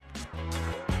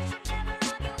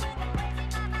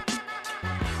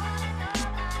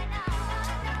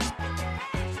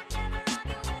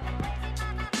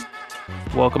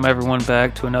Welcome everyone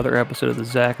back to another episode of the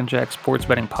Zach and Jack Sports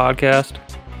Betting Podcast.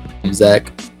 I'm Zach.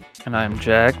 And I'm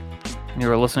Jack. And you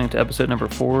are listening to episode number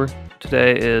 4.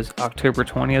 Today is October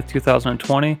 20th,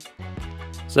 2020.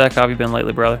 Zach, how have you been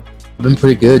lately, brother? I've been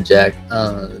pretty good, Jack.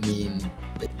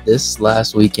 This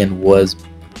last weekend was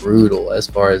brutal as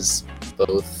far as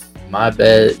both my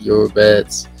bet, your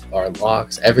bets, our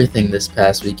locks. Everything this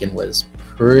past weekend was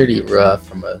pretty rough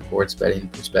from a sports betting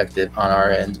perspective on our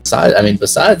end.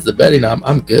 Besides the betting,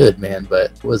 I'm good, man,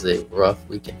 but it was a rough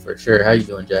weekend for sure. How you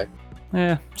doing, Jack?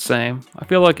 Yeah, same. I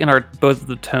feel like in both of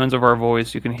the tones of our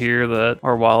voice, you can hear that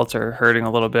our wallets are hurting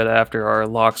a little bit after our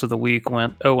locks of the week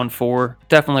went 0-4.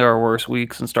 Definitely our worst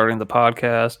week since starting the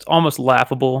podcast. Almost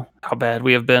laughable how bad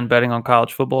we have been betting on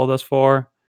college football thus far.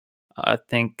 I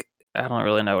don't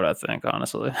really know what I think,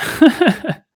 honestly.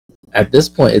 At this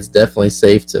point, it's definitely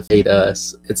safe to fade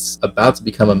us. It's about to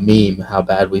become a meme how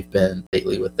bad we've been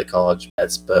lately with the college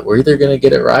bets, but we're either going to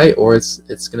get it right or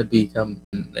it's going to become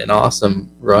an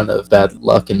awesome run of bad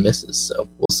luck and misses. So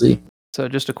we'll see. So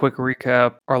just a quick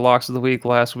recap, our locks of the week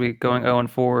last week going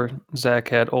 0-4. Zach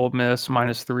had Ole Miss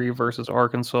 -3 versus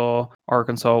Arkansas.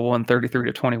 Arkansas won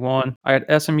 33-21. I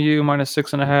had SMU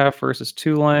 -6.5 versus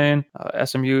Tulane.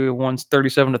 SMU won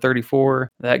 37-34.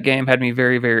 That game had me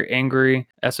very, very angry.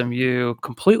 SMU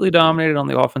completely dominated on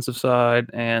the offensive side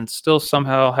and still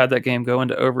somehow had that game go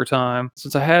into overtime.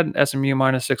 Since I had SMU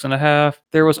 -6.5,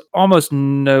 there was almost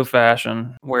no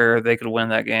fashion where they could win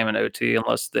that game in OT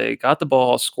unless they got the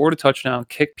ball, scored a touchdown,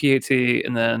 kicked PAT,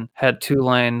 and then had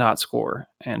Tulane not score.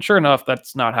 And sure enough,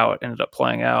 that's not how it ended up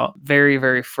playing out. Very,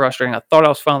 very frustrating. I thought I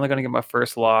was finally going to get my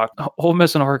first lock. Ole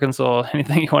Miss and Arkansas.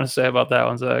 Anything you want to say about that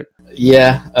one, Zach?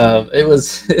 Yeah, it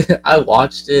was. I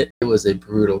watched it. It was a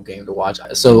brutal game to watch.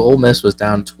 So Ole Miss was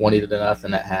down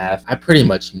 20-0 at half. I pretty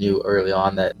much knew early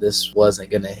on that this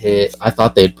wasn't going to hit. I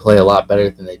thought they'd play a lot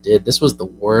better than they did. This was the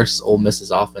worst Ole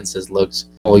Miss's offense has looked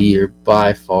all year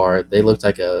by far. They looked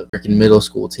like a freaking middle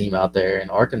school team out there. In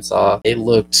Arkansas, they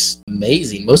looked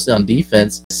amazing, mostly on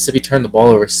defense. Mississippi turned the ball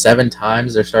over 7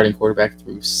 times. Their starting quarterback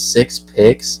threw 6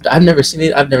 picks. I've never seen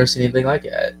anything like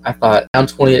it. I thought down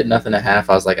 20-0 at half.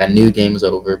 I was like, I knew game was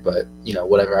over, but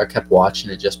whatever. I kept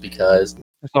watching it just because.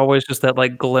 There's always just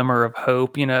that glimmer of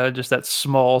hope, just that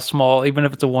small, even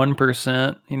if it's a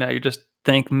 1%, you just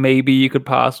think maybe you could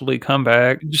possibly come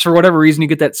back. Just for whatever reason, you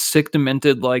get that sick,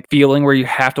 demented feeling where you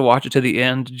have to watch it to the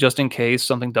end just in case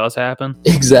something does happen.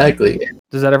 Exactly.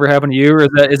 Does that ever happen to you, or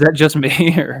is that just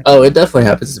me? Or? Oh, it definitely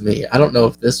happens to me. I don't know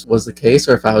if this was the case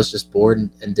or if I was just bored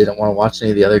and didn't want to watch any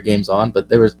of the other games on, but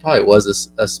there probably was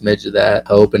a smidge of that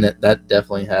hope, and that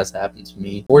definitely has happened to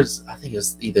me. I think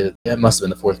it must have been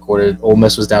the fourth quarter. Ole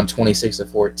Miss was down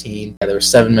 26-14. There were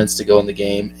 7 minutes to go in the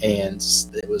game, and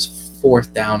it was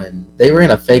 4th down, and they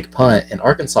ran a fake punt, and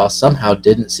Arkansas somehow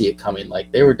didn't see it coming.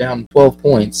 They were down 12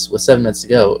 points with 7 minutes to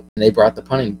go, and they brought the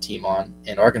punting team on,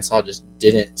 and Arkansas just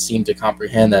didn't seem to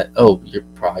comprehend that, you're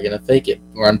probably going to fake it,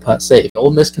 run punt safe. Ole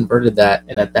Miss converted that,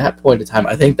 and at that point in time,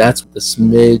 I think that's the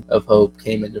smidge of hope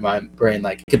came into my brain,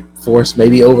 it could force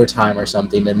maybe overtime or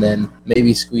something, and then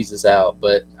maybe squeeze this out.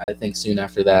 But I think soon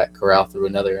after that, Corral threw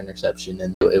another interception,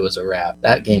 and it was a wrap.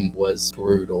 That game was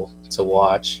brutal to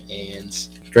watch, and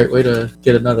great way to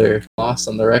get another loss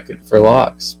on the record for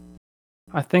locks.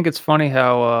 I think it's funny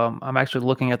how I'm actually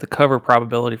looking at the cover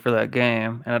probability for that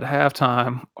game, and at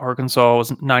halftime, Arkansas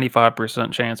was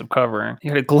 95% chance of covering.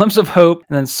 You had a glimpse of hope,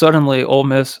 and then suddenly Ole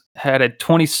Miss had a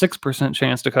 26%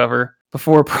 chance to cover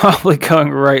before probably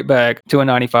going right back to a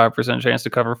 95% chance to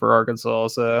cover for Arkansas.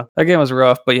 So that game was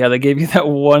rough, but yeah, they gave you that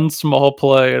one small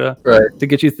play to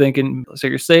get you thinking. So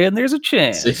you're saying there's a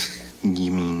chance.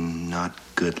 You mean not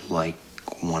good, 1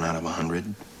 out of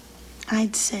 100?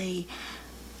 I'd say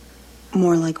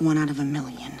more like 1 out of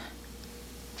 1,000,000.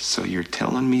 So you're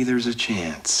telling me there's a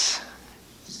chance?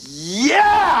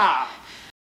 Yeah!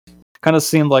 Kind of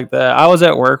seemed like that. I was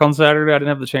at work on Saturday. I didn't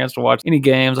have the chance to watch any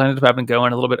games. I ended up having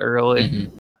going a little bit early.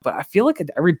 Mm-hmm. But I feel like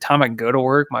every time I go to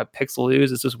work, my picks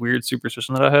lose. It's this weird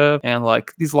superstition that I have. And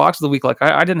these locks of the week,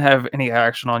 I didn't have any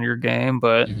action on your game,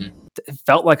 but it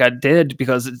felt like I did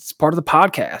because it's part of the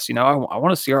podcast. I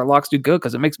want to see our locks do good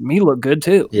because it makes me look good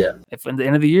too. Yeah. If at the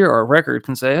end of the year, our record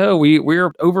can say, oh,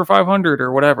 we're over 500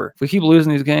 or whatever. If we keep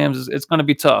losing these games, it's going to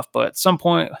be tough. But at some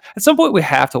point, we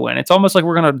have to win. It's almost like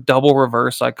we're going to double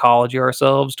reverse psychology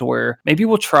ourselves to where maybe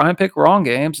we'll try and pick wrong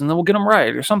games and then we'll get them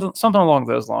right or something along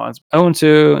those lines.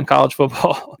 0-2 in college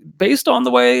football. Based on the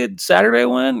way Saturday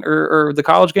went or the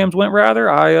college games went, rather,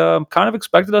 I kind of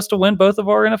expected us to win both of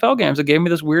our NFL games. It gave me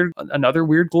this weird another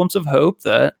weird glimpse of hope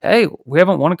that, hey, we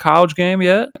haven't won a college game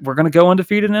yet. We're going to go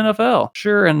undefeated in NFL.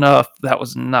 Sure enough, that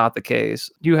was not the case.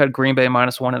 You had Green Bay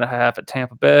 -1.5 at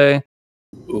Tampa Bay.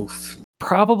 Oof.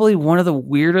 Probably one of the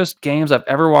weirdest games I've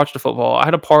ever watched of football. I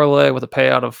had a parlay with a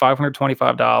payout of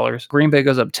 $525. Green Bay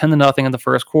goes up 10-0 in the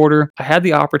first quarter. I had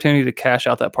the opportunity to cash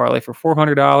out that parlay for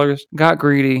 $400. Got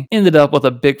greedy. Ended up with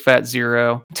a big fat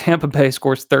zero. Tampa Bay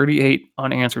scores 38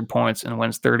 unanswered points and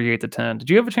wins 38-10. Did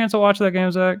you have a chance to watch that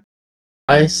game, Zach?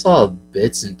 I saw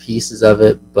bits and pieces of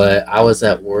it, but I was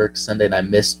at work Sunday and I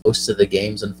missed most of the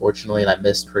games, unfortunately, and I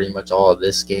missed pretty much all of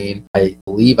this game. I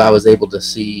believe I was able to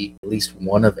see at least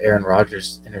one of Aaron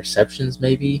Rodgers' interceptions,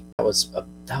 maybe. That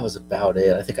was about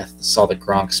it. I think I saw the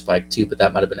Gronk spike too, but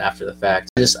that might have been after the fact.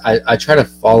 I try to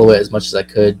follow it as much as I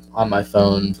could on my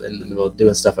phone in the middle of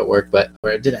doing stuff at work, but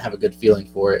where I didn't have a good feeling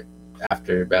for it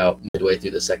after about midway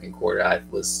through the second quarter, I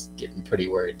was getting pretty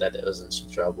worried that it was in some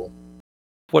trouble.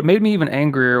 What made me even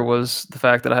angrier was the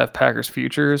fact that I have Packers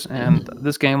futures, and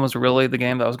this game was really the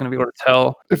game that I was going to be able to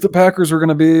tell if the Packers were going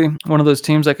to be one of those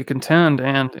teams that could contend.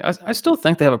 And I still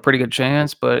think they have a pretty good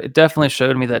chance, but it definitely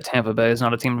showed me that Tampa Bay is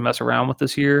not a team to mess around with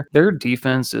this year. Their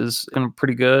defense is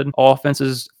pretty good. Offense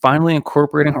is finally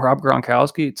incorporating Rob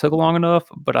Gronkowski. It took long enough,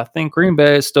 but I think Green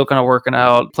Bay is still kind of working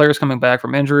out. Players coming back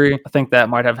from injury, I think that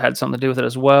might have had something to do with it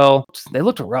as well. They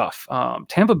looked rough.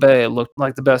 Tampa Bay looked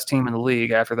like the best team in the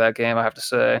league after that game, I have to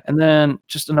say. And then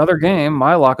just another game,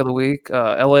 my lock of the week,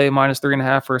 LA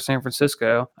 -3.5 for San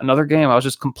Francisco. Another game I was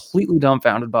just completely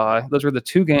dumbfounded by. Those were the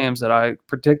two games that I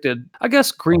predicted. I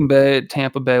guess Green Bay,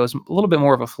 Tampa Bay was a little bit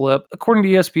more of a flip. According to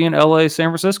ESPN, LA, San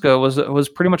Francisco was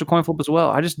pretty much a coin flip as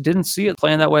well. I just didn't see it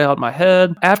playing that way out in my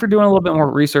head. After doing a little bit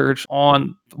more research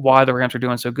on why the Rams are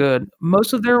doing so good,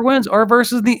 most of their wins are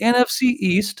versus the NFC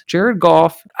East. Jared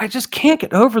Goff, I just can't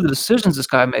get over the decisions this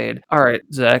guy made. All right,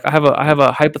 Zach, I have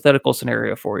a hypothetical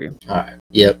scenario for you. All right.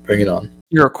 Yep, bring it on.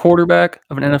 You're a quarterback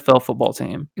of an NFL football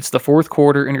team. It's the fourth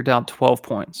quarter and you're down 12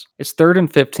 points. It's 3rd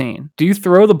and 15. Do you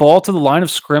throw the ball to the line of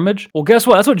scrimmage? Well, guess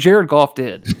what? That's what Jared Goff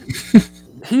did.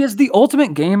 He is the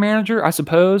ultimate game manager, I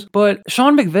suppose. But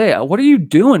Sean McVay, what are you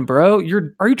doing, bro?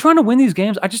 Are you trying to win these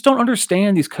games? I just don't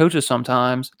understand these coaches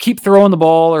sometimes. Keep throwing the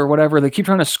ball or whatever. They keep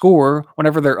trying to score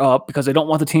whenever they're up because they don't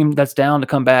want the team that's down to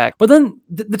come back. But then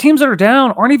the teams that are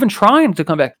down aren't even trying to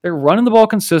come back. They're running the ball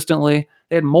consistently.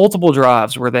 They had multiple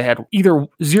drives where they had either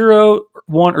 0,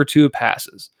 1, or 2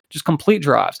 passes. Just complete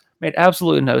drives. Made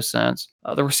absolutely no sense.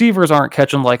 The receivers aren't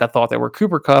catching like I thought they were.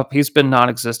 Cooper Kupp, he's been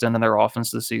non-existent in their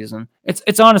offense this season.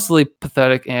 It's honestly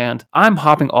pathetic, and I'm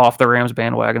hopping off the Rams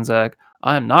bandwagon, Zach.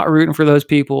 I'm not rooting for those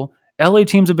people. LA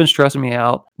teams have been stressing me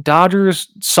out.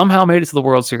 Dodgers somehow made it to the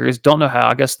World Series. Don't know how.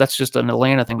 I guess that's just an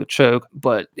Atlanta thing to choke.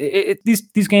 But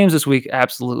these games this week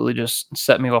absolutely just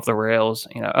set me off the rails.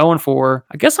 0-4.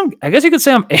 I guess you could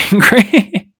say I'm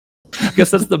angry. I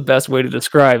guess that's the best way to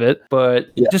describe it, but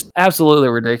just absolutely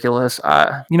ridiculous.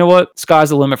 You know what?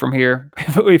 Sky's the limit from here.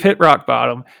 We've hit rock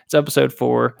bottom. It's episode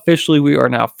 4. Officially, we are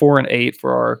now 4-8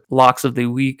 for our locks of the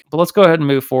week. But let's go ahead and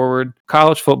move forward.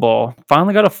 College football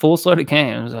finally got a full slate of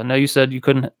games. I know you said you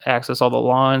couldn't access all the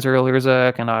lines earlier,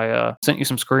 Zach, and I sent you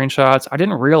some screenshots. I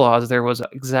didn't realize there was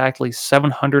exactly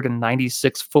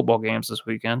 796 football games this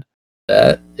weekend.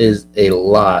 That is a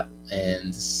lot.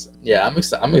 And yeah, I'm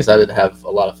excited to have a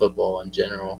lot of football in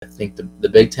general. I think the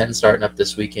Big Ten starting up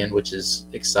this weekend, which is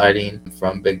exciting.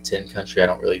 From Big Ten country, I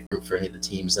don't really root for any of the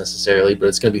teams necessarily, but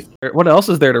it's going to be. What else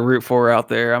is there to root for out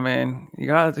there? I mean,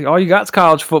 all you got is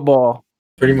college football.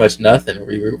 Pretty much nothing.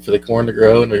 We root for the corn to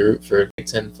grow and we root for Big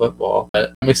Ten football.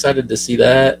 But I'm excited to see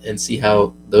that and see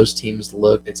how those teams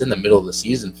look. It's in the middle of the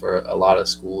season for a lot of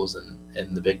schools, and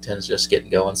the Big Ten is just getting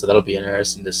going. So that'll be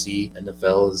interesting to see.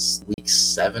 NFL is week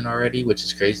 7 already, which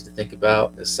is crazy to think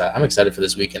about. I'm excited for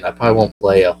this weekend. I probably won't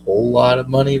play a whole lot of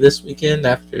money this weekend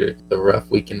after the rough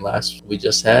weekend we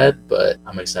just had, but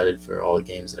I'm excited for all the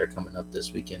games that are coming up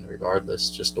this weekend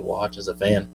regardless, just to watch as a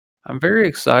fan. I'm very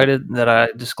excited that I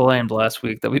disclaimed last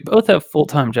week that we both have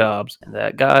full-time jobs and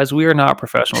that, guys, we are not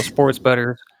professional sports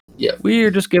bettors. Yeah. We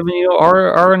are just giving you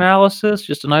our analysis,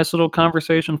 just a nice little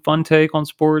conversation, fun take on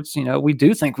sports. We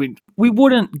do think we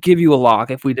wouldn't give you a lock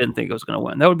if we didn't think it was going to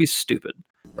win. That would be stupid.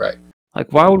 Right.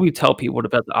 Like, why would we tell people to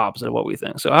bet the opposite of what we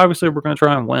think? So obviously we're going to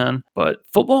try and win, but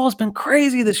football has been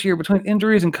crazy this year between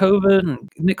injuries and COVID and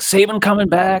Nick Saban coming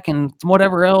back and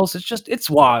whatever else. It's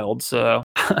wild. So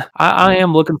I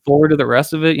am looking forward to the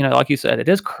rest of it. Like you said,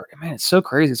 it's so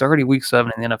crazy. It's already week 7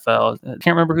 in the NFL. I can't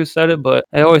remember who said it, but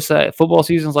they always say football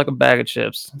season's like a bag of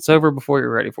chips. It's over before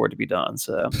you're ready for it to be done.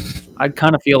 So I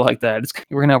kind of feel like that.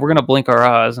 We're gonna blink our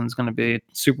eyes and it's gonna be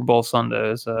Super Bowl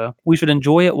Sunday. So we should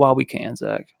enjoy it while we can,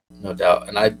 Zach. No doubt.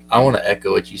 And I want to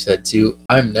echo what you said too.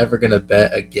 I'm never going to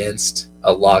bet against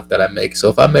a lock that I make. So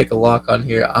if I make a lock on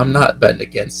here, I'm not betting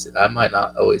against it. I might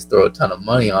not always throw a ton of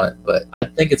money on it, but I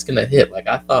think it's going to hit. Like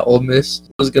I thought Ole Miss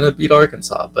was going to beat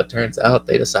Arkansas, but turns out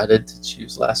they decided to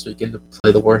choose last weekend to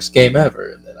play the worst game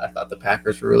ever. And then I thought the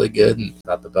Packers were really good and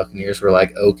thought the Buccaneers were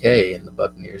like okay, and the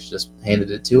Buccaneers just handed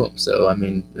it to them. So, I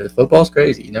mean, the football's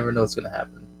crazy. You never know what's going to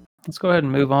happen. Let's go ahead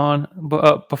and move on.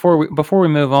 But before we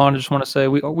move on, I just want to say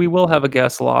we will have a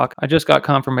guest lock. I just got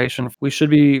confirmation. We should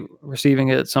be receiving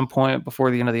it at some point before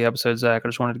the end of the episode, Zach. I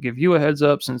just wanted to give you a heads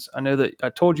up since I know that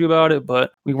I told you about it,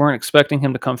 but we weren't expecting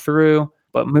him to come through.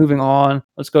 But moving on,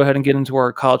 let's go ahead and get into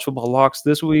our college football locks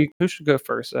this week. Who should go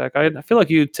first, Zach? I feel like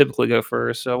you typically go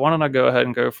first, so why don't I go ahead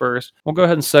and go first? We'll go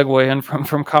ahead and segue in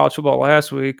from college football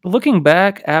last week. Looking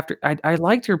back, after I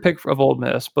liked your pick of Ole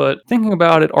Miss, but thinking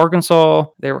about it, Arkansas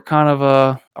was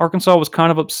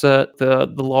kind of upset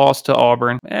the loss to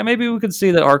Auburn, and maybe we could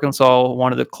see that Arkansas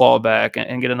wanted to claw back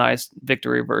and get a nice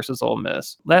victory versus Ole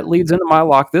Miss. That leads into my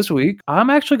lock this week. I'm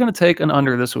actually going to take an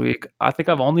under this week. I think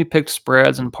I've only picked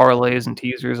spreads and parlays and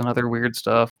teasers and other weird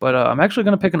stuff, but I'm actually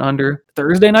going to pick an under.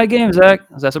 Thursday night game, Zach.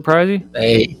 Does that surprise you?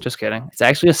 Hey, Just kidding. It's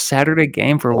actually a Saturday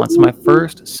game for once. My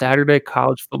first Saturday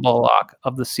college football lock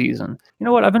of the season. You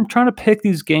know what? I've been trying to pick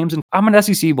these games, and I'm an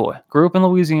SEC boy. Grew up in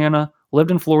Louisiana.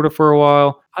 Lived in Florida for a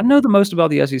while. I know the most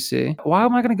about the SEC. Why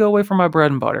am I going to go away from my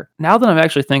bread and butter? Now that I'm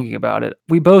actually thinking about it,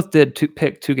 we both did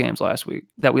pick two games last week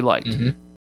that we liked,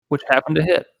 which happened to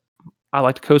hit. I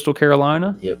liked Coastal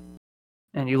Carolina. Yep.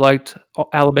 And you liked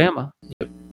Alabama. Yep.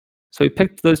 So we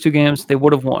picked those two games. They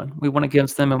would have won. We went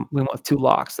against them, and we went with two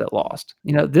locks that lost.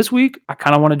 You know, this week, I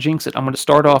kind of want to jinx it. I'm going to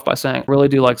start off by saying I really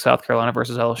do like South Carolina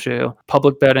versus LSU.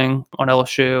 Public betting on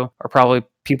LSU are probably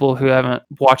people who haven't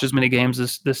watched as many games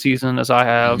this season as I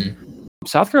have.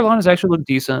 South Carolina's actually looked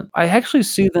decent. I actually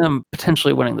see them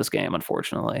potentially winning this game,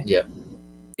 unfortunately. Yeah.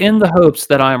 In the hopes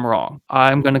that I'm wrong,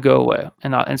 I'm going to go away.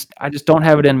 And I just don't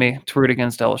have it in me to root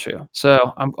against LSU.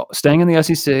 So I'm staying in the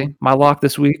SEC. My lock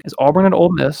this week is Auburn and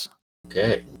Ole Miss.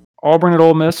 Okay. Auburn at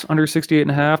Ole Miss under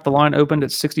 68.5. The line opened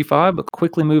at 65, but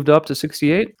quickly moved up to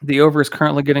 68. The over is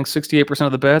currently getting 68%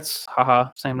 of the bets.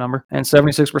 Haha, same number. And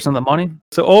 76% of the money.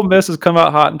 So Ole Miss has come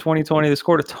out hot in 2020. They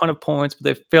scored a ton of points, but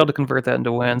they've failed to convert that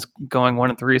into wins, going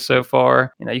 1-3 so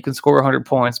far. You know, you can score 100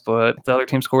 points, but if the other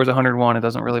team scores 101, it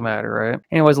doesn't really matter, right?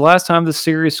 Anyways, the last time this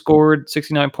series scored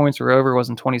 69 points or over was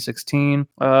in 2016.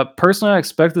 Personally, I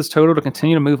expect this total to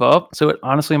continue to move up, so it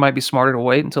honestly might be smarter to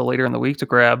wait until later in the week to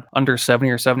grab under 70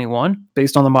 or 71.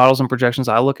 Based on the models and projections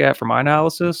I look at for my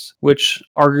analysis, which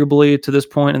arguably to this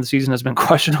point in the season has been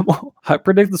questionable. I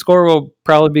predict the score will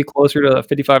probably be closer to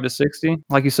 55-60.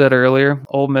 Like you said earlier,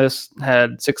 Ole Miss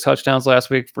had 6 touchdowns last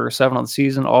week for 7 on the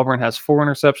season. Auburn has 4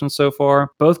 interceptions so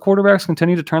far. Both quarterbacks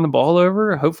continue to turn the ball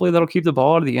over. Hopefully that'll keep the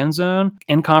ball out of the end zone.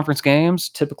 In conference games,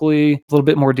 typically a little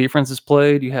bit more defense is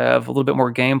played. You have a little bit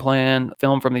more game plan,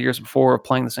 film from the years before of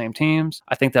playing the same teams.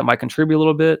 I think that might contribute a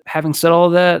little bit. Having said all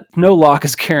of that, no lock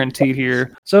is guaranteed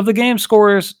here. So if the game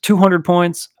scores 200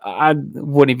 points, I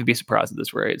wouldn't even be surprised at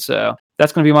this rate. So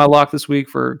that's going to be my lock this week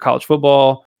for college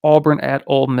football. Auburn at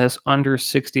Ole Miss under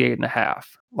 68.5.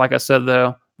 Like I said,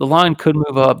 though, the line could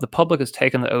move up. The public has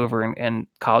taken the over in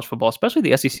college football, especially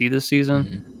the SEC this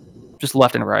season, just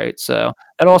left and right. So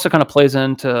that also kind of plays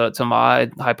into my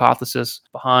hypothesis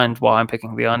behind why I'm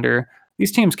picking the under.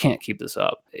 These teams can't keep this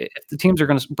up. If the teams are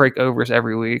going to break overs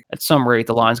every week, at some rate,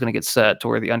 the line's going to get set to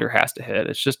where the under has to hit.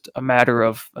 It's just a matter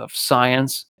of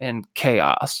science and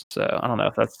chaos. So I don't know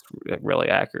if that's really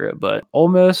accurate, but Ole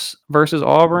Miss versus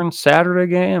Auburn, Saturday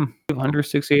game, under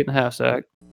 68.5, Zach.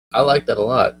 I like that a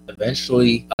lot.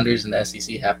 Eventually, unders in the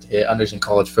SEC have to hit. Unders in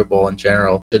college football in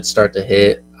general should start to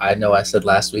hit. I know I said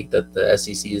last week that the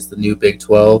SEC is the new Big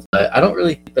 12, but I don't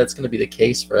really think that's going to be the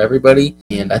case for everybody.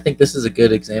 And I think this is a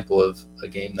good example of a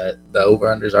game that the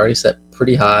over-under is already set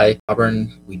pretty high.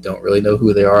 Auburn, we don't really know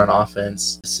who they are on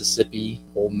offense. Mississippi,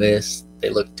 Ole Miss, they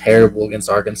look terrible against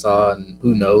Arkansas, and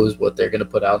who knows what they're going to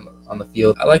put out on the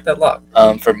field. I like that lock.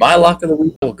 For my lock of the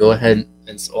week, we'll go ahead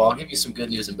and so I'll give you some good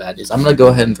news and bad news. I'm going to go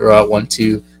ahead and throw out one,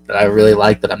 too, that I really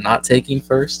like that I'm not taking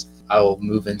first. I will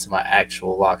move into my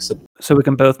actual lock. So we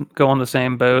can both go on the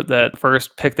same boat. That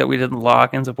first pick that we didn't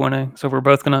lock ends up winning. So we're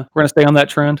gonna stay on that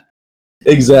trend.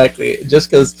 Exactly. Just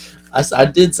because I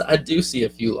do see a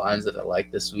few lines that I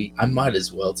like this week. I might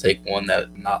as well take one that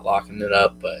I'm not locking it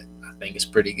up, but I think it's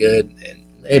pretty good.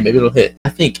 And hey, maybe it'll hit. I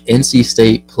think NC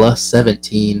State plus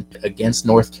 17 against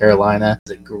North Carolina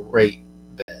is a great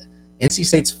bet. NC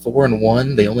State's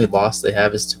 4-1. The only loss they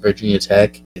have is to Virginia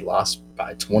Tech. They lost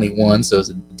by 21, so it was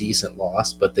a decent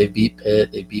loss, but they beat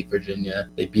Pitt, they beat Virginia,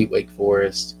 they beat Wake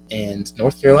Forest, and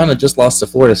North Carolina just lost to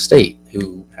Florida State,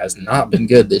 who has not been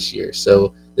good this year.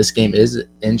 So this game is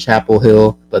in Chapel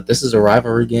Hill, but this is a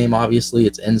rivalry game, obviously.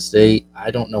 It's in-state.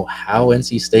 I don't know how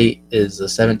NC State is a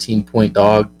 17-point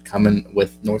dog coming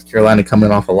with North Carolina coming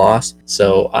off a loss.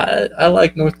 So I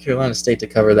like North Carolina State to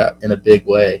cover that in a big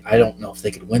way. I don't know if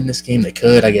they could win this game. They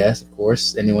could, I guess. Of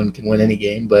course, anyone can win any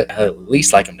game, but I at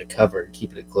least like them to cover and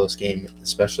keep it a close game,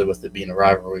 especially with it being a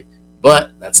rivalry.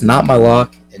 But that's not my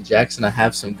lock. And Jackson, I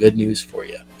have some good news for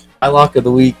you. My lock of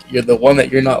the week, you're the one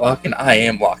that you're not locking. I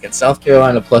am locking South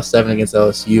Carolina +7 against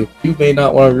LSU. You may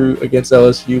not want to root against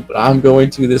LSU, but I'm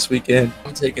going to this weekend.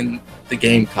 I'm taking the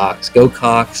Gamecocks. Go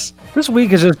Cox. This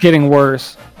week is just getting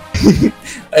worse.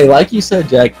 Hey, like you said,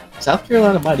 Jack, South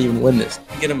Carolina might even win this.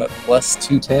 You get them at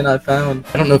 +210, I found.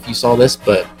 I don't know if you saw this,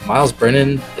 but Miles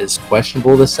Brennan is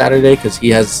questionable this Saturday because he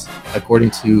has, according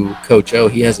to Coach O,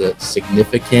 he has a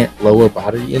significant lower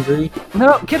body injury.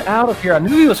 No, get out of here. I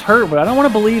knew he was hurt, but I don't want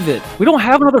to believe it. We don't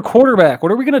have another quarterback.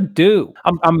 What are we gonna do?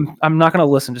 I'm not gonna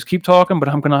listen. Just keep talking, but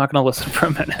I'm not gonna listen for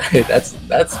a minute. Hey,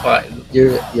 that's fine.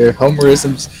 Your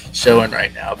homerism's showing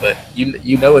right now, but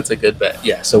you know it's a good bet.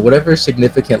 Yeah, so whatever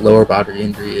significant lower body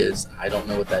injury is, I don't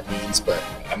know what that means, but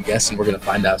I'm guessing we're going to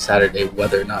find out Saturday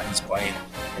whether or not he's playing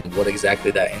and what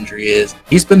exactly that injury is.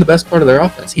 He's been the best part of their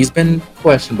offense. He's been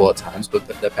questionable at times, but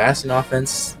the passing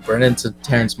offense, Brennan to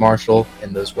Terrence Marshall,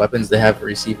 and those weapons they have at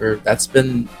receiver, that's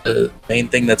been the main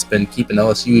thing that's been keeping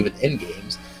LSU even in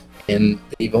games. And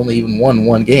they've only even won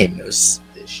one game this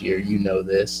year. You know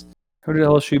this. Who did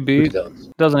LSU beat?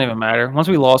 Doesn't even matter. Once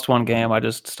we lost one game, I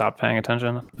just stopped paying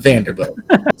attention. Vanderbilt.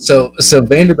 so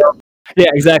Vanderbilt. Yeah,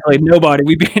 exactly. Nobody.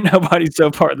 We beat nobody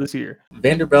so far this year.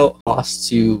 Vanderbilt lost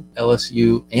to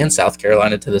LSU and South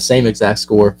Carolina to the same exact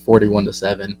score,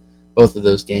 41-7. Both of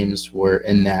those games were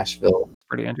in Nashville.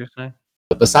 Pretty interesting.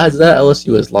 But besides that,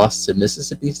 LSU has lost to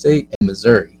Mississippi State and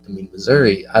Missouri. I mean,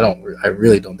 Missouri, I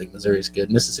really don't think Missouri is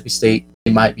good. Mississippi State,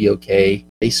 they might be okay.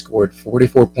 They scored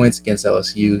 44 points against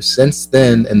LSU. Since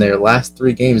then, in their last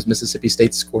 3 games, Mississippi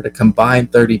State scored a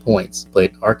combined 30 points.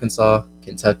 Played Arkansas,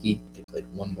 Kentucky, they played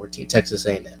one more team, Texas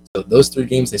A&M. So those 3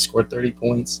 games, they scored 30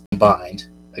 points combined.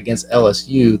 Against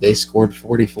LSU, they scored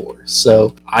 44.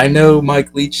 So I know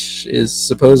Mike Leach is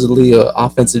supposedly an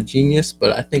offensive genius,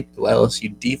 but I think the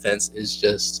LSU defense is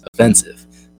just offensive.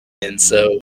 And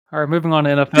so... All right, moving on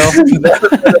to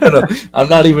NFL. No, I'm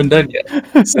not even done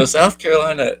yet. So South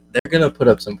Carolina, they're going to put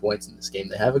up some points in this game.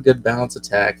 They have a good balanced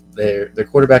attack. Their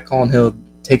quarterback, Colin Hill,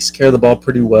 takes care of the ball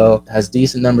pretty well, has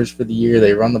decent numbers for the year.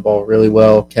 They run the ball really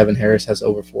well. Kevin Harris has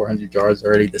over 400 yards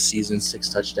already this season, 6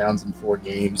 touchdowns in 4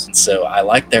 games. And so I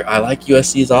like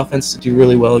USC's offense to do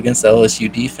really well against the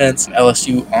LSU defense. And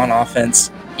LSU on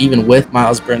offense, even with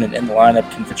Miles Brennan in the lineup,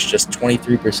 converts just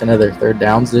 23% of their third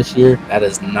downs this year. That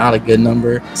is not a good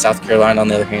number. South Carolina, on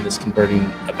the other hand, is converting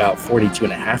about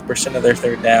 42.5% of their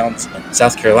third downs.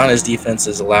 South Carolina's defense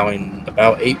is allowing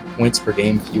about 8 points per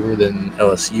game fewer than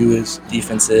LSU's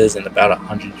defense is, and about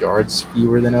 100 yards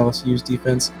fewer than LSU's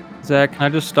defense. Zach, can I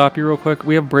just stop you real quick?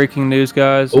 We have breaking news,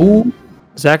 guys. Ooh.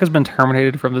 Zach has been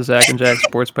terminated from the Zach and Jack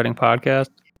Sports Betting Podcast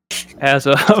as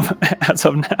of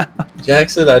now.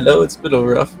 Jackson, I know it's been a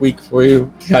rough week for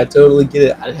you. I totally get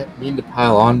it. I didn't mean to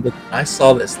pile on, but I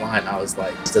saw this line. I was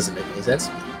like, this doesn't make any sense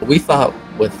to me. What we thought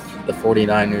with the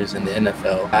 49ers and the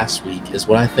NFL last week is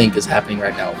what I think is happening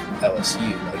right now with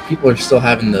LSU. Like, people are still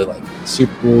having the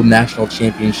Super Bowl national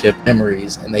championship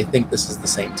memories, and they think this is the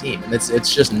same team, and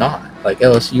it's just not. Like,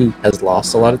 LSU has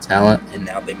lost a lot of talent, and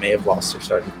now they may have lost their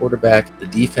starting quarterback. The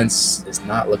defense is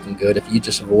not looking good. If you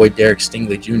just avoid Derek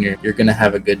Stingley Jr., you're going to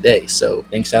have a good day. So I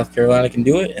think South Carolina can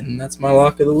do it, and that's my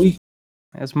lock of the week.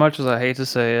 As much as I hate to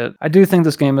say it, I do think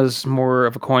this game is more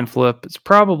of a coin flip. It's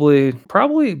probably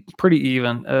pretty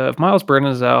even. If Miles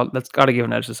Brennan is out, that's got to give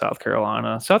an edge to South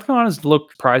Carolina. South Carolina's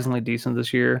looked surprisingly decent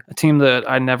this year. A team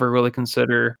that I never really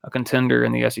consider a contender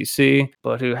in the SEC,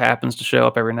 but who happens to show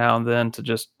up every now and then to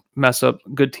just mess up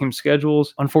good team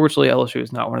schedules. Unfortunately, LSU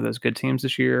is not one of those good teams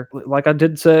this year. Like I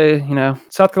did say,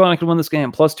 South Carolina could win this game.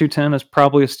 Plus 210 is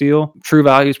probably a steal. True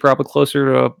value is probably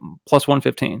closer to plus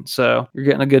 115. So you're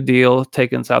getting a good deal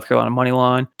taking South Carolina money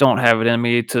line. Don't have it in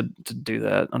me to do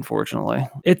that, unfortunately.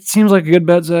 It seems like a good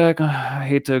bet, Zach. I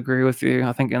hate to agree with you.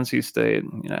 I think NC State,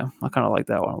 I kind of like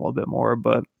that one a little bit more,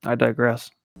 but I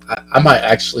digress. I might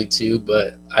actually too,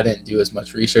 but I didn't do as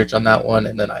much research on that one,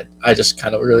 and then I just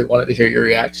kind of really wanted to hear your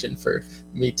reaction for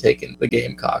me taking the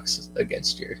Gamecocks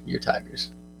against your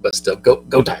Tigers. But still,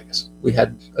 go Tigers. We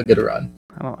had a good run.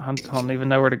 I don't even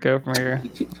know where to go from here.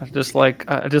 I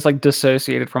just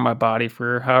dissociated from my body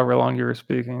for however long you were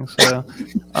speaking. So,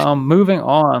 moving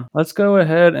on, let's go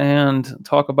ahead and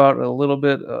talk about a little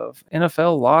bit of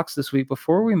NFL locks this week.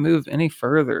 Before we move any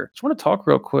further, just want to talk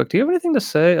real quick. Do you have anything to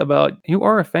say about you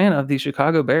are a fan of the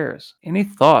Chicago Bears? Any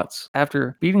thoughts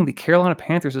after beating the Carolina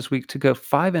Panthers this week to go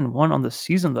 5-1 on the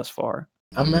season thus far?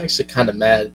 I'm actually kind of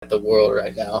mad at the world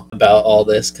right now about all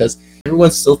this because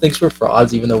everyone still thinks we're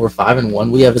frauds, even though we're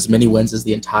 5-1. We have as many wins as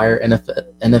the entire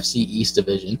NFC East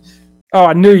division. Oh,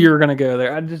 I knew you were gonna go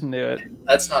there. I just knew it.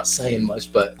 That's not saying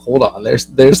much, but hold on.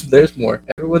 There's more.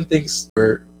 Everyone thinks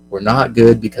we're not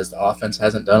good because the offense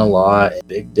hasn't done a lot.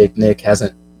 Big Dick Nick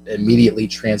hasn't immediately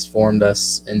transformed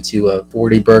us into a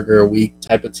 40 burger a week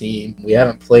type of team. We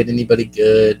haven't played anybody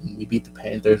good. We beat the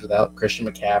Panthers without Christian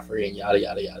McCaffrey and yada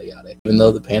yada yada yada. Even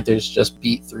though the Panthers just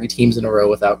beat 3 teams in a row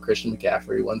without Christian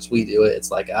McCaffrey, once we do it, it's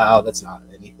like, oh, that's not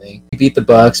anything. We beat the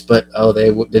Bucks, but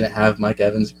they didn't have Mike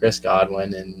Evans, Chris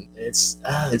Godwin, and it's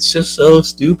just so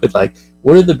stupid. Like,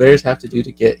 what do the Bears have to do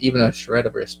to get even a shred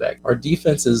of respect? Our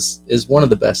defense is one of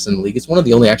the best in the league. It's one of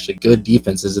the only actually good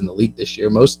defenses in the league this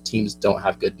year. Most teams don't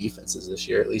have good defenses this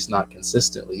year, at least not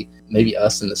consistently. Maybe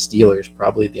us and the Steelers,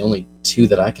 probably the only 2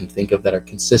 that I can think of that are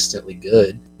consistently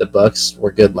good. The Bucks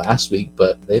were good last week,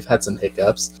 but they've had some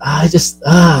hiccups.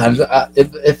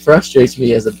 It frustrates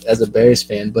me as a Bears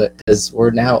fan, but because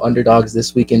we're now underdogs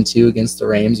this weekend too against the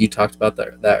Rams. You talked about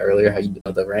that earlier.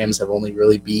 How the Rams have only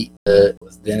really beat the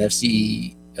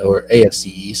NFC or AFC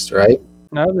East, right?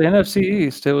 No, the NFC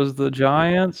East. It was the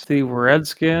Giants, the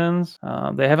Redskins.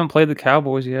 They haven't played the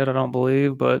Cowboys yet, I don't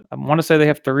believe, but I want to say they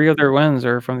have 3 of their wins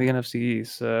are from the NFC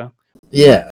East. So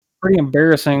Yeah. pretty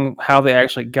embarrassing how they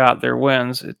actually got their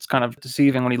wins. It's kind of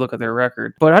deceiving when you look at their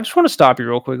record. But I just want to stop you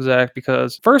real quick, Zach,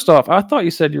 because first off, I thought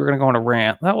you said you were going to go on a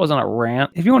rant. That wasn't a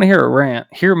rant. If you want to hear a rant,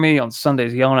 hear me on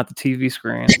Sundays yelling at the TV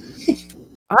screen.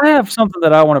 I have something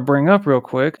that I want to bring up real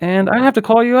quick, and I have to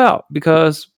call you out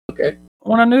because Okay.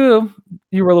 when I knew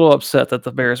you were a little upset that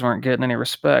the Bears weren't getting any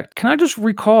respect, can I just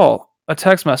recall a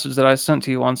text message that I sent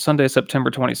to you on Sunday, September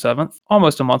 27th,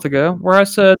 almost a month ago, where I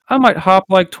said I might hop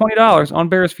like $20 on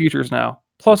Bears futures now,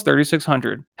 plus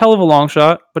 3,600. Hell of a long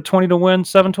shot, but 20 to win,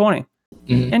 720.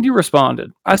 Mhm. And you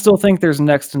responded, I still think there's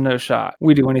next to no shot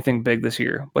we do anything big this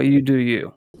year, but you do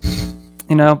you.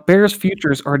 You know, Bears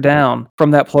futures are down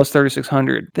from that plus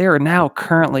 3,600. They are now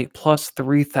currently plus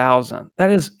 3,000.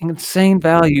 That is insane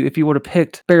value if you would have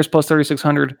picked Bears plus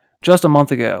 3,600 just a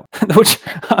month ago, which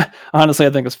honestly I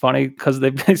think is funny because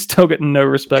they still get no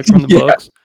respect from the Yeah. books.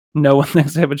 No one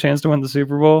thinks they have a chance to win the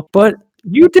Super Bowl. But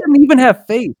you didn't even have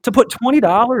faith to put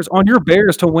 $20 on your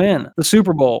Bears to win the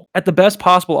Super Bowl at the best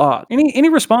possible odds. Any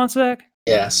response, Zach?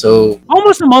 Yeah. So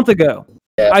Almost a month ago,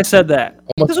 yeah, I said that.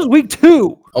 Almost- This was week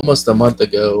 2. almost a month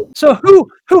ago. So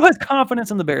who has confidence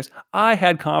in the Bears? I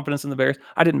had confidence in the Bears.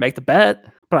 I didn't make the bet,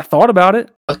 but I thought about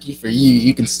it. Lucky for you,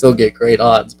 you can still get great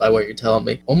odds by what you're telling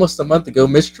me. Almost a month ago,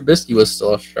 Mitch Trubisky was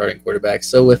still a starting quarterback.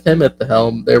 So with him at the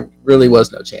helm, there really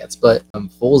was no chance. But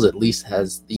Foles at least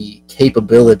has the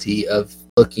capability of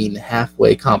looking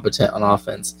halfway competent on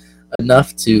offense,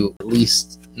 enough to at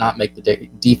least not make the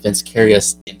defense carry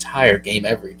us the entire game,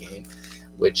 every game,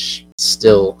 which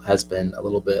still has been a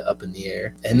little bit up in the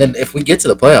air. And then if we get to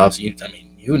the playoffs,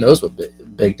 who knows what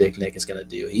Big Dick Nick is going to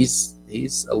do? He's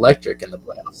electric in the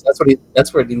playoffs.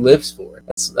 That's what he lives for.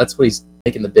 That's what he's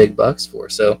making the big bucks for.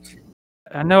 So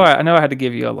I know I had to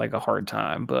give you a hard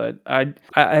time, but I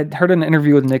heard an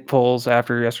interview with Nick Foles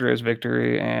after yesterday's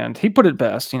victory, and he put it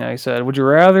best. You know, he said, "Would you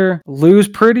rather lose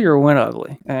pretty or win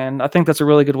ugly?" And I think that's a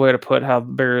really good way to put how the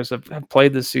Bears have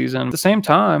played this season. At the same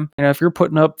time, you know, if you're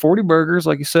putting up 40 burgers,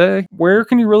 like you say, where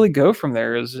can you really go from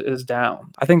there is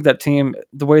down. I think that team,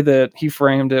 the way that he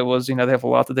framed it was, you know, they have a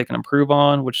lot that they can improve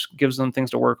on, which gives them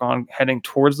things to work on heading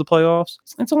towards the playoffs.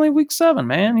 It's only week 7,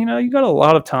 man. You know, you got a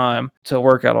lot of time to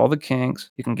work out all the kinks.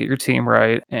 You can get your team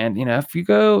right. And, you know, if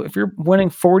you're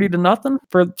winning 40-0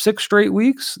 for 6 straight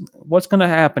weeks, what's going to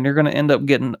happen? You're going to end up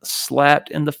getting slapped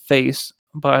in the face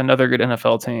by another good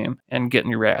NFL team and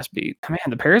getting your ass beat. Man,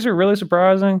 the Bears are really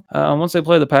surprising. Once they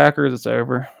play the Packers, it's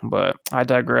over. But I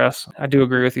digress. I do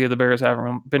agree with you. The Bears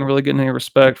haven't been really getting any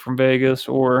respect from Vegas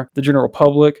or the general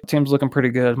public. The team's looking pretty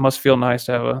good. Must feel nice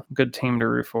to have a good team to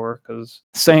root for because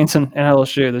Saints and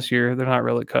LSU this year, they're not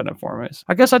really cutting it for me. So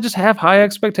I guess I just have high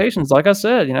expectations. Like I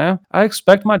said, you know, I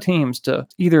expect my teams to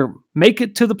either make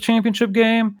it to the championship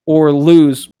game or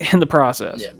lose in the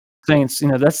process. Yeah. Saints,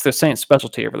 that's the Saints'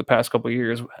 specialty over the past couple of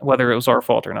years, whether it was our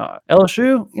fault or not.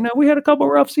 LSU, we had a couple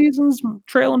rough seasons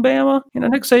trailing Bama.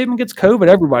 Nick Saban gets COVID,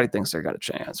 everybody thinks they got a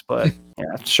chance, but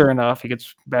yeah, sure enough, he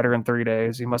gets better in 3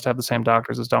 days. He must have the same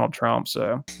doctors as Donald Trump.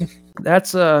 So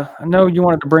that's I know you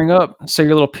wanted to bring up, say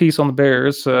your little piece on the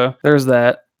Bears. So there's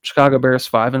that. Chicago Bears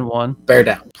 5-1, Bear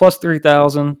down. plus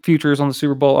 3,000 futures on the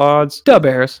Super Bowl odds. Duh,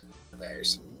 Bears.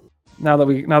 Bears. Now that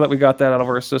we got that out of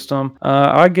our system,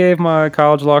 I gave my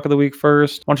college lock of the week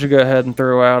first. Why don't you go ahead and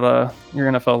throw out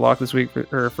your NFL lock this week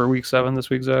for week 7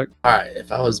 this week, Zach? All right,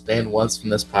 if I was banned once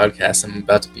from this podcast, I'm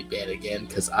about to be banned again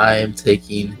because I am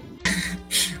taking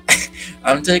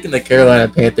I'm taking the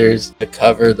Carolina Panthers to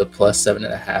cover the plus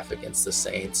 7.5 against the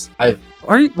Saints.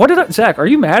 Zach, are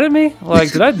you mad at me?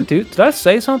 Like, did I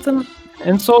say something?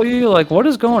 Insult you? Like, what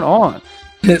is going on?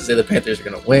 Say the Panthers are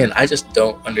going to win. I just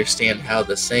don't understand how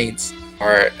the Saints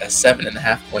are a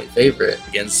 7.5 point favorite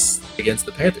against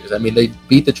the Panthers. I mean, they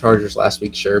beat the Chargers last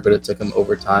week, sure, but it took them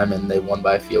overtime and they won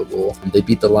by a field goal. They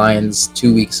beat the Lions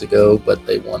 2 weeks ago, but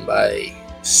they won by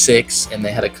 6, and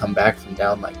they had to come back from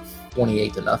down like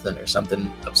 28-0 or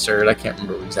something absurd. I can't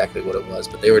remember exactly what it was,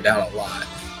 but they were down a lot.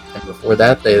 And before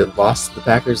that, they lost the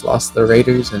Packers, lost the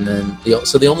Raiders, and then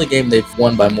the only game they've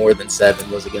won by more than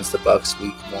 7 was against the Bucs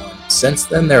week 1. Since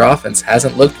then, their offense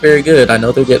hasn't looked very good. I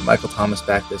know they're getting Michael Thomas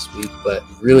back this week, but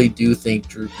really do think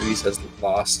Drew Brees has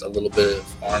lost a little bit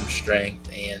of arm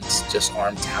strength and just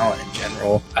arm talent in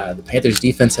general. The Panthers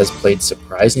defense has played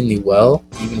surprisingly well,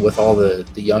 even with all the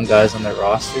young guys on their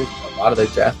roster. A lot of their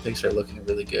draft picks are looking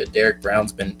really good. Derek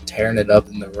Brown's been tearing it up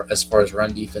as far as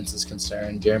run defense is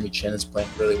concerned. Jeremy Chin is playing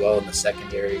really well in the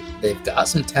secondary. They've got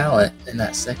some talent in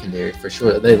that secondary for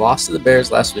sure. They lost to the Bears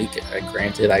last week.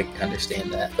 Granted, I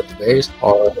understand that, but the Bears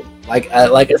are like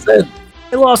I said.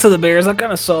 They lost to the Bears. I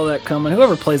kind of saw that coming.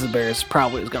 Whoever plays the Bears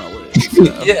probably is going to lose.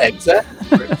 So. Yeah,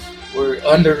 exactly. We're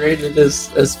underrated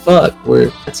as fuck.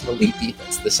 It's an elite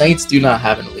defense. The Saints do not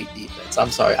have an elite defense.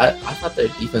 I'm sorry. I thought their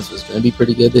defense was going to be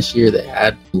pretty good this year. They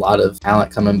had a lot of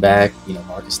talent coming back.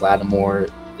 Marcus Lattimore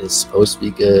is supposed to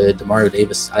be good. Demario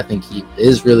Davis, I think he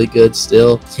is really good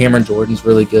still. Cameron Jordan's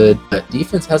really good. But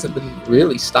defense hasn't been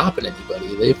really stopping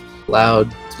anybody. They've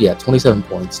allowed 27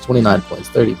 points, 29 points,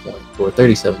 30 points, or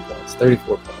 37 points,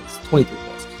 34 points, 23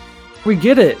 points. We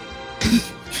get it.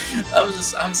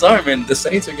 I'm sorry, man. The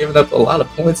Saints are giving up a lot of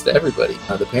points to everybody.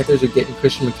 The Panthers are getting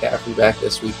Christian McCaffrey back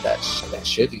this week. That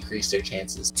should increase their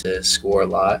chances to score a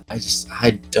lot.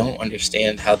 I don't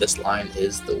understand how this line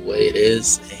is the way it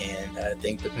is, and I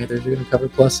think the Panthers are going to cover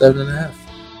plus 7.5.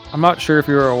 I'm not sure if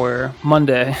you're aware,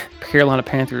 Monday, Carolina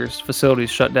Panthers facilities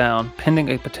shut down pending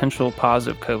a potential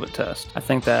positive COVID test. I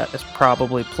think that is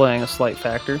probably playing a slight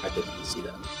factor. I didn't see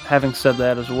that. Having said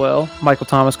that as well, Michael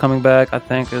Thomas coming back, I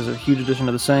think, is a huge addition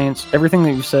to the Saints. Everything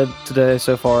that you said today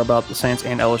so far about the Saints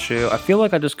and LSU, I feel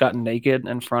like I just got naked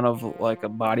in front of like a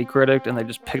body critic and they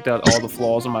just picked out all the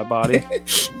flaws in my body.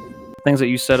 Things that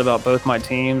you said about both my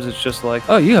teams, it's just like,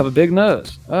 oh, you have a big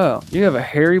nose. Oh, you have a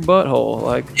hairy butthole.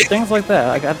 Like, things like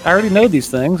that. I already know these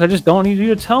things. I just don't need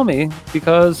you to tell me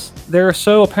because they're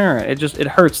so apparent. It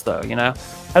hurts, though,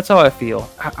 That's how I feel.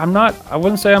 I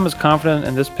wouldn't say I'm as confident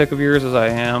in this pick of yours as I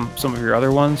am some of your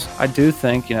other ones. I do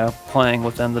think, playing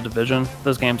within the division,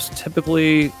 those games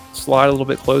typically slide a little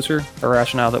bit closer. The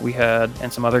rationale that we had in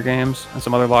some other games and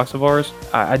some other locks of ours.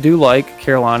 I do like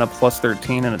Carolina plus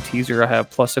 13 and a teaser. I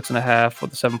have plus 6.5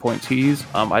 with the 7-point tease.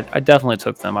 I definitely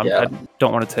took them. I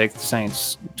don't want to take the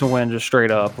Saints to win just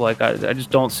straight up. Like I just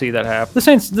don't see that happen. The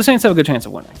Saints have a good chance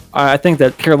of winning. I think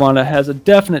that Carolina has a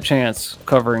definite chance of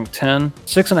covering 10.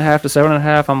 6.5 to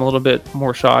 7.5, I'm a little bit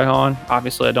more shy on.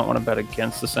 Obviously, I don't want to bet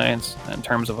against the Saints in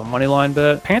terms of a money line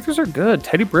bet. Panthers are good.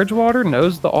 Teddy Bridgewater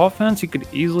knows the offense. He could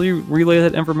easily relay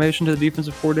that information to the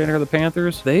defensive coordinator of the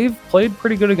Panthers. They've played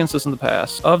pretty good against us in the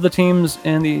past. Of the teams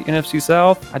in the NFC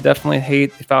South, I definitely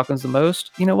hate the Falcons the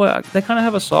most. You know what? They kind of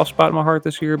have a soft spot in my heart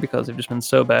this year because they've just been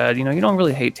so bad. You don't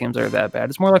really hate teams that are that bad.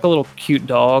 It's more like a little cute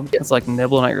dog. It's like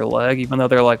nibbling at your leg, even though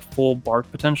they're like full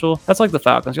bark potential. That's like the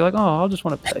Falcons. You're like, oh, I just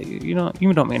want to pet you. You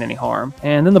don't mean any harm.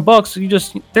 And then the Bucks,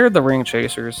 they're the ring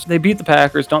chasers. They beat the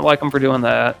Packers. Don't like them for doing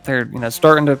that. They're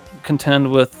starting to contend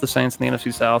with the Saints in the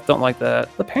NFC South. Don't like that.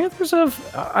 The Panthers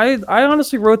I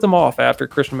honestly wrote them off after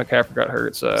Christian McCaffrey got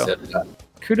hurt. So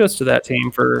kudos to that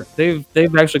team for they've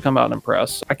actually come out and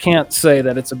impressed. I can't say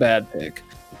that it's a bad pick.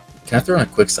 Can I throw in a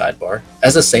quick sidebar?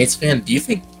 As a Saints fan, do you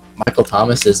think Michael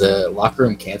Thomas is a locker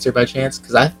room cancer by chance?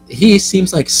 Because he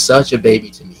seems like such a baby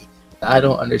to me. I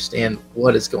don't understand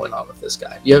what is going on with this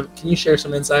guy. Can you share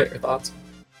some insight or thoughts?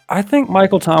 I think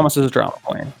Michael Thomas is a drama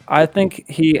queen. I think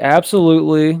he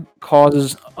absolutely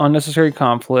causes unnecessary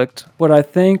conflict. But I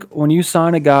think when you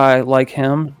sign a guy like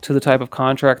him to the type of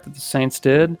contract that the Saints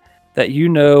did, that you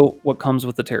know what comes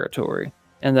with the territory.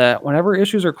 And that whenever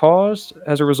issues are caused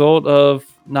as a result of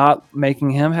not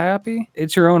making him happy,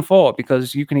 it's your own fault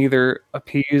because you can either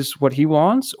appease what he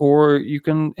wants or you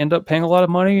can end up paying a lot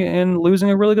of money and losing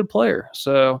a really good player.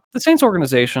 So the Saints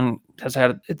organization has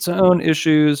had its own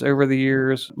issues over the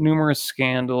years, numerous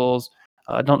scandals.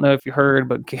 I don't know if you heard,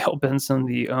 but Gail Benson,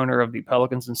 the owner of the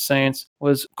Pelicans and Saints,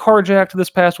 was carjacked this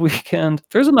past weekend.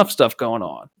 There's enough stuff going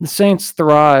on. The Saints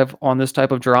thrive on this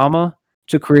type of drama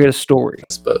to create a story.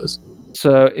 I suppose.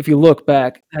 So if you look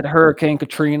back at Hurricane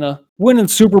Katrina, winning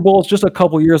Super Bowls just a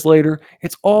couple years later,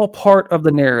 it's all part of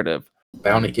the narrative.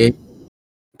 Bounty Gate.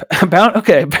 Bounty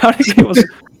Gate was,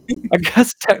 I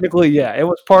guess technically, yeah, it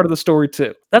was part of the story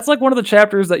too. That's like one of the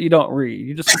chapters that you don't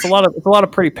read. It's a lot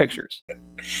of pretty pictures.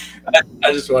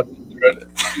 I just wanted to throw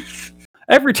it.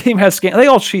 Every team has they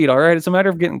all cheat, all right? It's a matter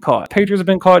of getting caught. Patriots have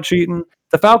been caught cheating.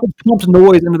 The Falcons pumped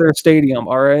noise into their stadium,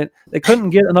 all right? They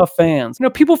couldn't get enough fans.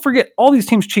 People forget all these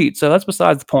teams cheat, so that's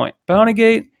besides the point.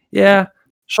 Bountygate, yeah.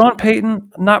 Sean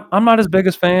Payton, I'm not his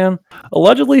biggest fan.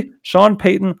 Allegedly, Sean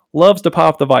Payton loves to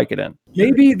pop the Vicodin.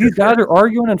 Maybe these guys are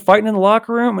arguing and fighting in the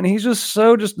locker room, and he's just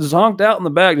zonked out in the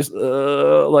back,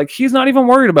 like he's not even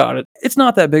worried about it. It's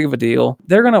not that big of a deal.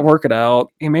 They're going to work it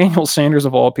out. Emmanuel Sanders,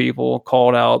 of all people,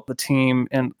 called out the team,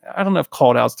 and I don't know if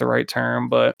called out's the right term,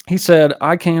 but he said,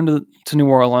 I came to New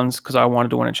Orleans because I wanted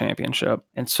to win a championship.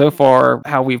 And so far,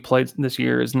 how we've played this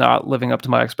year is not living up to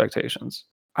my expectations.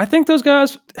 I think those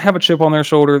guys have a chip on their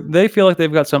shoulder. They feel like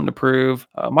they've got something to prove.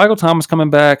 Michael Thomas coming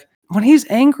back. When he's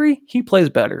angry, he plays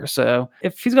better. So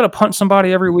if he's got to punch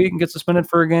somebody every week and get suspended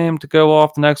for a game to go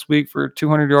off the next week for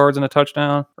 200 yards and a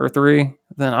touchdown or 3,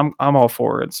 then I'm all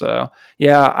for it. So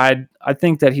yeah, I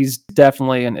think that he's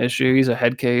definitely an issue. He's a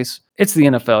head case. It's the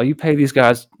NFL. You pay these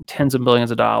guys tens of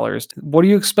millions of dollars. What do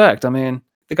you expect? I mean,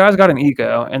 the guy's got an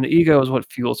ego, and the ego is what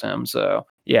fuels him. So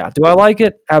yeah, do I like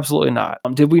it? Absolutely not.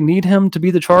 Did we need him to be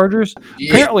the Chargers?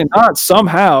 Yeah. Apparently not.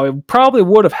 Somehow it probably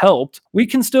would have helped. We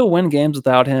can still win games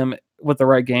without him with the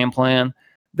right game plan.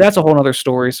 That's a whole other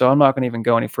story, so I'm not going to even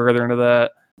go any further into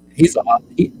that. He's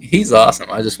awesome.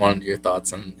 I just wanted your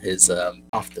thoughts on his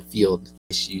off the field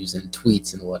issues and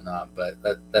tweets and whatnot, but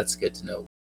that's good to know.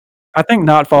 I think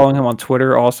not following him on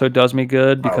Twitter also does me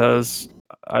good because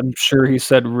I'm sure he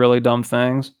said really dumb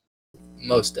things.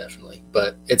 Most definitely,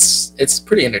 but it's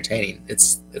pretty entertaining.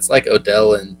 It's like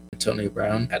Odell and Antonio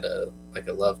Brown had a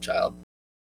love child.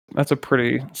 That's a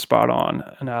pretty spot on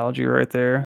analogy right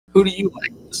there. Who do you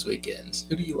like this weekend?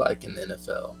 Who do you like in the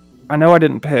NFL? I know I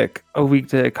didn't pick a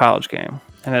weekday college game,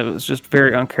 and it was just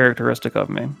very uncharacteristic of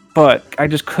me. But I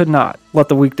just could not let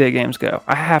the weekday games go.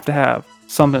 I have to have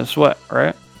something to sweat,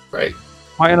 right? Right.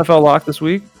 My NFL lock this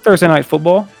week, Thursday Night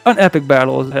Football. An epic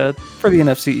battle is ahead for the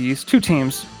NFC East. 2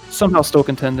 teams somehow still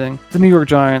contending. The New York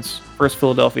Giants versus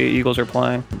Philadelphia Eagles are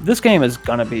playing. This game is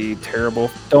going to be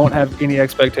terrible. Don't have any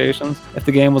expectations. If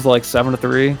the game was like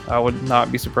 7-3, I would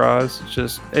not be surprised.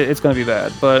 It's going to be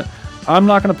bad. But I'm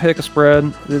not going to pick a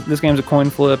spread. This game's a coin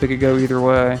flip. It could go either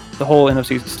way. The whole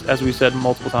NFC, as we said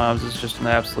multiple times, is just an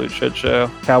absolute shit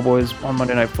show. Cowboys on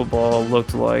Monday Night Football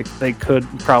looked like they could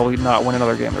probably not win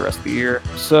another game the rest of the year.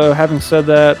 So having said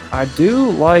that, I do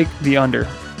like the under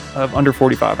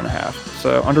 45.5.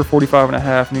 So under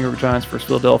 45.5, New York Giants versus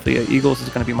Philadelphia Eagles is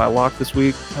going to be my lock this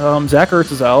week. Zach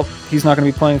Ertz is out. He's not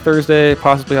going to be playing Thursday,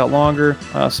 possibly out longer.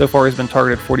 So far, he's been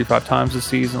targeted 45 times this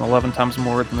season, 11 times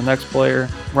more than the next player.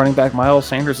 Running back Miles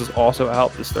Sanders is also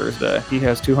out this Thursday. He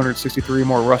has 263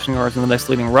 more rushing yards than the next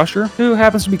leading rusher, who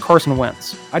happens to be Carson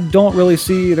Wentz. I don't really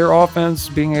see their offense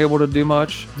being able to do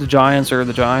much. The Giants are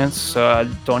the Giants, so I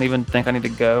don't even think I need to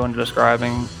go into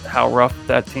describing how rough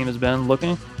that team has been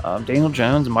looking. Daniel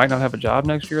Jones might not have a job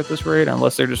next year at this rate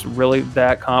unless they're just really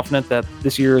that confident that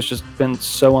this year has just been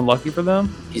so unlucky for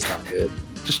them. He's not good.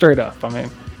 Just straight up, I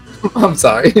mean. I'm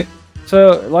sorry.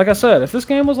 So, like I said, if this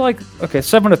game was like,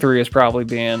 7-3 is probably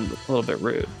being a little bit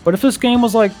rude. But if this game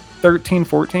was like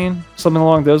 13-14, something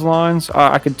along those lines,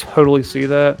 I could totally see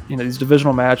that. These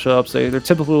divisional matchups, they're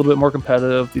typically a little bit more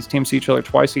competitive. These teams see each other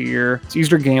twice a year. It's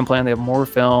easier game plan. They have more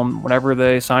film. Whenever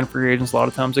they sign free agents, a lot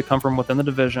of times they come from within the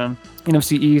division.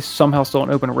 NFC East, somehow still an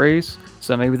open race.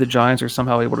 So maybe the Giants are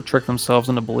somehow able to trick themselves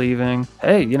into believing,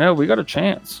 hey, we got a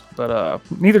chance. But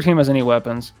neither team has any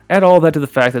weapons. Add all that to the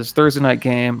fact that it's a Thursday night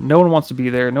game. No one wants to be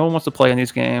there. No one wants to play in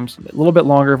these games. A little bit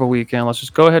longer of a weekend. Let's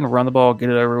just go ahead and run the ball, get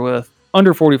it over with.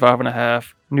 Under 45.5,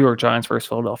 New York Giants versus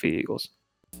Philadelphia Eagles.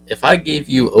 If I gave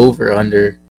you over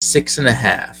under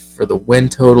 6.5 for the win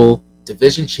total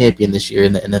division champion this year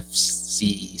in the NFC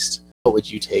East. What would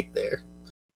you take there?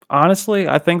 Honestly,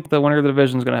 I think the winner of the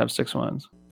division is going to have 6 wins.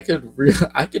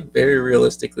 I could very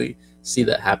realistically see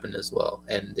that happen as well.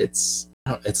 And it's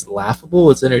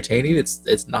laughable, it's entertaining,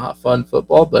 it's not fun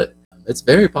football, but it's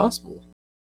very possible.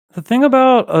 The thing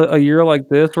about a year like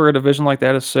this where a division like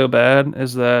that is so bad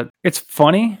is that it's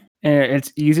funny and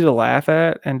it's easy to laugh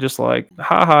at and just like,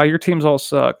 haha, your teams all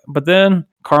suck. But then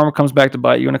karma comes back to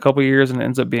bite you in a couple of years and it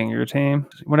ends up being your team.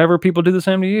 Whenever people do the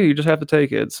same to you, you just have to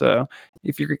take it. So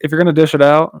if you're going to dish it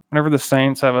out, whenever the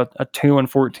Saints have a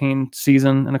 2-14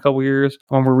 season in a couple of years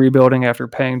when we're rebuilding after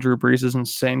paying Drew Brees'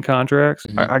 insane contracts,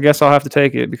 I guess I'll have to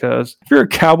take it, because if you're a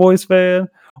Cowboys fan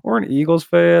or an Eagles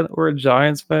fan or a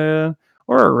Giants fan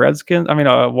or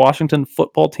a Washington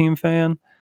football team fan,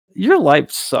 your life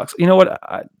sucks. You know what?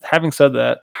 Having said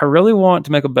that, I really want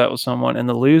to make a bet with someone, and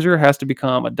the loser has to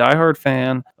become a diehard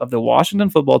fan of the Washington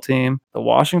football team, the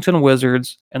Washington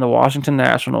Wizards, and the Washington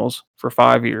Nationals for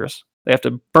 5 years. They have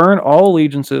to burn all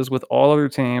allegiances with all other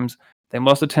teams. They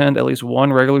must attend at least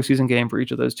one regular season game for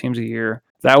each of those teams a year.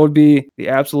 That would be the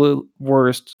absolute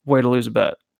worst way to lose a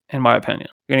bet, in my opinion.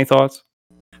 Any thoughts?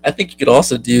 I think you could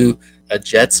also do a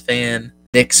Jets fan,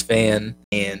 Knicks fan,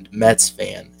 and Mets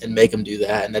fan, and make them do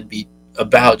that, and that'd be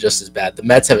about just as bad. The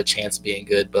Mets have a chance of being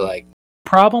good, but like,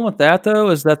 problem with that though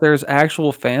is that there's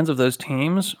actual fans of those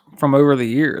teams from over the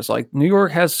years. Like, New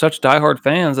York has such diehard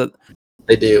fans that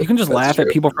they do. you can just That's laugh true.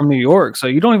 at people from New York, so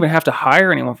you don't even have to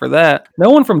hire anyone for that. No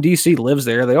one from DC lives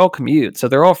there. They all commute, so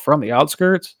they're all from the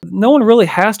outskirts. No one really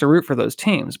has to root for those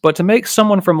teams. But to make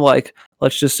someone from, like,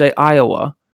 let's just say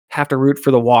Iowa have to root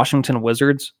for the Washington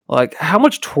Wizards, like, how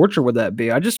much torture would that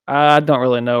be? I don't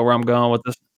really know where I'm going with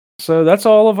this. So that's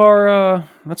all of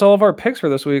our picks for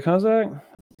this week, huh, Zach?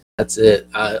 That's it.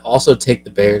 Also take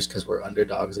the Bears because we're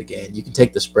underdogs again. You can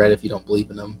take the spread if you don't believe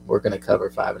in them. We're going to cover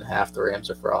 5.5. The Rams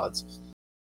are frauds.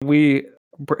 We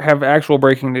have actual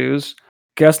breaking news.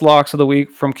 Guest locks of the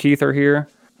week from Keith are here.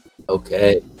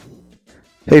 Okay.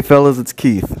 Hey fellas, it's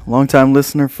Keith. Longtime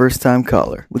listener, first time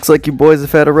caller. Looks like you boys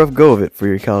have had a rough go of it for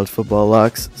your college football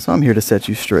locks, so I'm here to set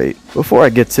you straight. Before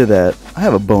I get to that, I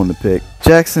have a bone to pick.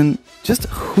 Jackson, just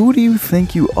who do you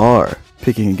think you are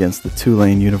picking against the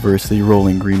Tulane University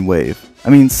Rolling Green Wave?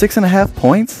 I mean, 6.5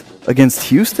 points against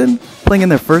Houston, playing in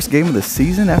their first game of the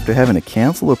season after having to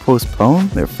cancel or postpone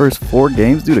their first 4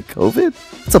 games due to COVID?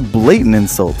 It's a blatant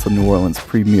insult to New Orleans'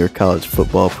 premier college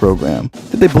football program.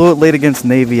 Did they blow it late against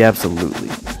Navy? Absolutely.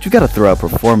 But you gotta throw out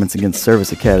performance against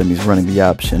service academies running the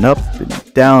option up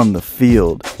and down the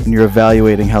field when you're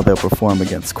evaluating how they'll perform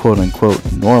against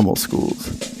quote-unquote normal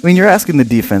schools. I mean, you're asking the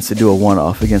defense to do a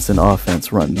one-off against an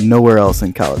offense run nowhere else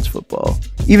in college football.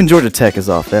 Even Georgia Tech is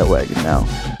off that wagon now.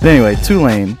 But anyway,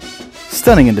 Tulane,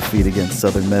 stunning in defeat against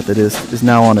Southern Methodist, is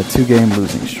now on a 2-game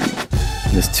losing streak.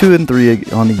 And is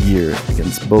 2-3 on the year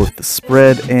against both the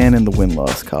spread and in the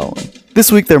win-loss column. This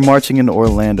week they're marching into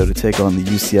Orlando to take on the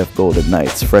UCF Golden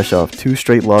Knights, fresh off 2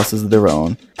 straight losses of their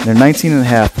own, and they're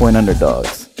 19.5 point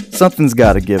underdogs. Something's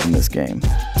gotta give in this game,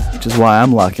 which is why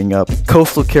I'm locking up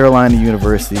Coastal Carolina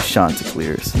University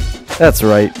Chanticleers. That's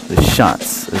right, the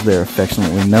Chants, as they're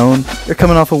affectionately known. They're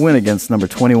coming off a win against number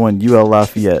 21 UL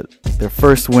Lafayette, their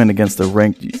first win against a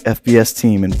ranked FBS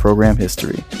team in program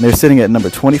history. And they're sitting at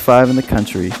number 25 in the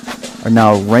country, are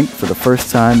now ranked for the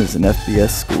first time as an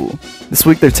FBS school. This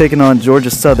week they're taking on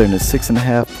Georgia Southern as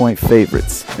 6.5 point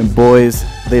favorites. And boys,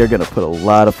 they are going to put a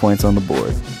lot of points on the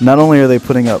board. Not only are they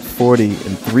putting up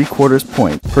 40.75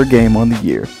 points per game on the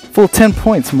year, full 10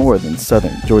 points more than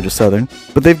Georgia Southern,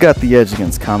 but they've got the edge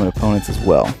against common opponents as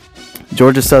well.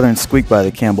 Georgia Southern squeaked by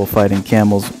the Campbell Fighting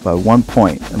Camels by 1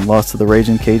 point and lost to the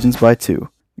Ragin' Cajuns by 2.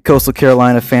 The Coastal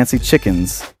Carolina Fancy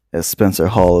Chickens, as Spencer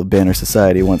Hall of Banner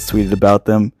Society once tweeted about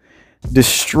them,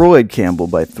 destroyed Campbell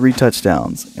by 3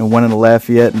 touchdowns and won into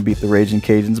Lafayette and beat the Ragin'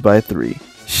 Cajuns by 3.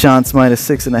 Chants minus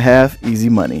 6.5, easy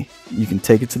money. You can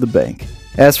take it to the bank.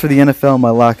 As for the NFL, my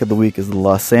lock of the week is the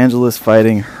Los Angeles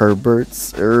Fighting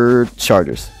Herberts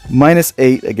Chargers. Minus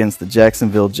 8 against the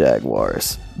Jacksonville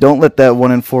Jaguars. Don't let that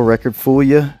 1-4 record fool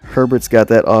you. Herbert's got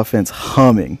that offense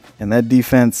humming, and that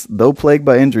defense, though plagued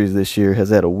by injuries this year,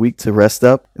 has had a week to rest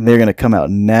up, and they're going to come out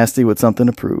nasty with something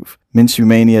to prove. Minshew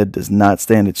Mania does not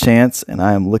stand a chance, and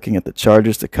I am looking at the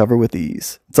Chargers to cover with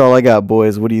ease. That's all I got,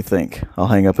 boys. What do you think? I'll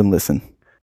hang up and listen.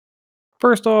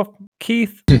 First off,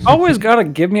 Keith always got to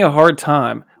give me a hard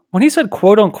time. When he said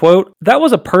quote unquote, that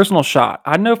was a personal shot.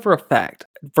 I know for a fact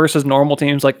versus normal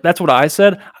teams. Like, that's what I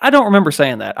said. I don't remember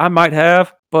saying that. I might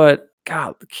have, but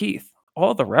God, Keith,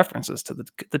 all the references to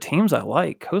the teams I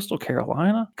like. Coastal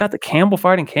Carolina got the Campbell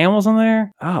Fighting Camels in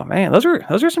there. Oh man, those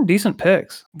are some decent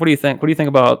picks. What do you think? What do you think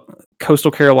about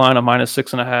Coastal Carolina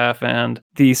 -6.5 and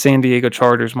the San Diego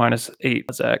Chargers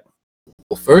 -8, Zach?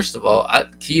 Well, first of all,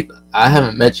 Keith, I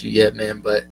haven't met you yet, man,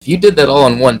 but if you did that all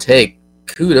in one take,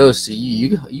 kudos to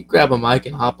you. You grab a mic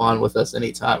and hop on with us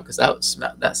anytime because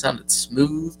that sounded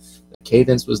smooth. The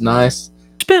cadence was nice.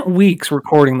 Spent weeks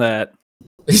recording that.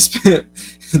 He's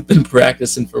been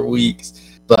practicing for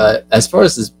weeks. But as far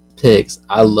as his picks,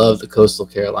 I love the Coastal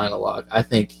Carolina lock. I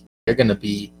think they're going to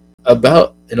be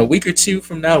about in a week or two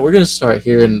from now. We're going to start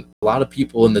hearing a lot of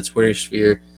people in the Twitter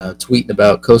sphere tweeting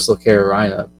about Coastal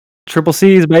Carolina. Triple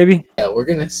C's, baby. Yeah, we're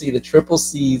going to see the Triple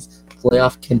C's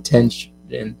playoff contention.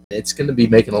 It's going to be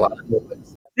making a lot of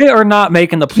noise. They are not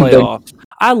making the playoffs.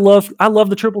 I love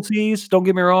the Triple C's. Don't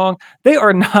get me wrong.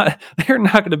 They're not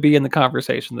going to be in the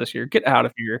conversation this year. Get out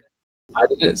of here. I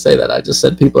didn't say that. I just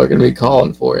said people are going to be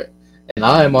calling for it, and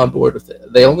I am on board with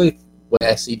it. The only way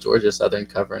I see Georgia Southern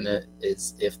covering it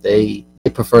is if they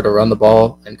prefer to run the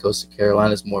ball, and Coastal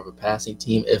Carolina is more of a passing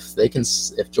team.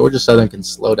 If Georgia Southern can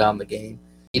slow down the game,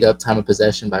 eat up time of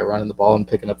possession by running the ball and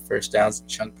picking up first downs and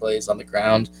chunk plays on the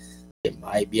ground, it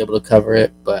might be able to cover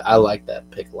it, but I like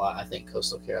that pick a lot. I think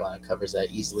Coastal Carolina covers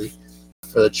that easily.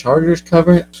 For the Chargers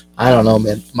covering, I don't know,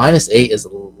 man. -8 is a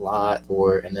lot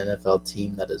for an NFL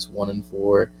team that is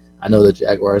 1-4. I know the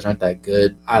Jaguars aren't that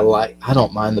good. I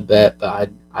don't mind the bet, but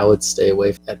I would stay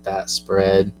away at that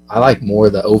spread. I like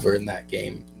more the over in that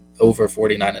game. Over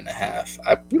 49.5.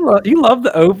 You love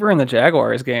the over in the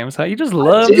Jaguars games, huh? You just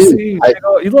love to see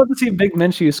you love to see Big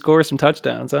Minshew score some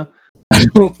touchdowns, huh? I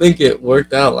don't think it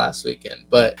worked out last weekend,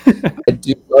 but I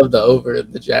do love the over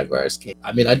in the Jaguars game.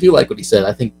 I mean, I do like what he said.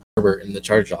 I think Herbert in the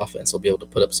Chargers offense will be able to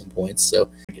put up some points. So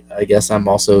I guess I'm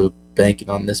also banking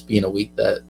on this being a week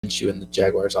that Minshew in the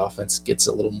Jaguars offense gets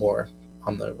a little more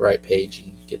on the right page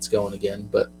and gets going again.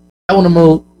 But I want to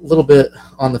move a little bit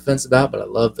on the fence about, but I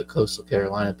love the Coastal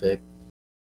Carolina pick.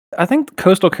 I think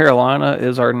Coastal Carolina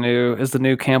is the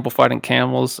new Campbell Fighting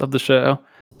Camels of the show.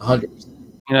 100%.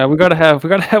 You know, we gotta have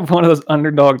one of those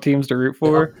underdog teams to root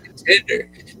for.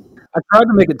 I tried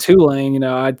to make it Tulane. You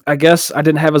know, I guess I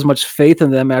didn't have as much faith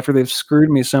in them after they've screwed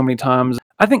me so many times.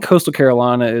 I think Coastal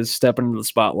Carolina is stepping into the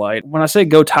spotlight. When I say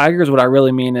go Tigers, what I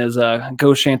really mean is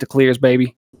go Chanticleers,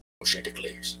 baby. Go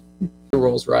Chanticleers. It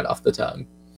rolls right off the tongue.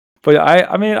 But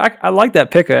I like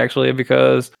that pick actually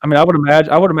because I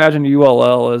would imagine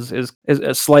ULL is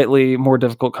a slightly more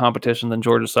difficult competition than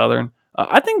Georgia Southern.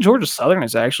 I think Georgia Southern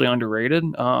is actually underrated.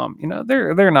 You know,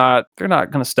 they're not going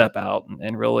to step out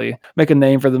and really make a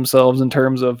name for themselves in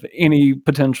terms of any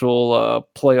potential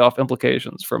playoff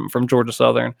implications from Georgia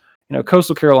Southern. You know,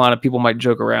 Coastal Carolina, people might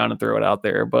joke around and throw it out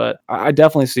there, but I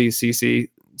definitely see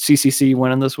CCC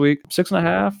winning this week.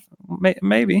 6.5,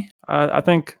 maybe. I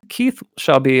think Keith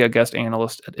shall be a guest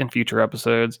analyst in future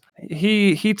episodes.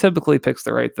 He typically picks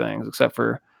the right things, except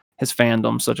for his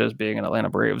fandom, such as being an Atlanta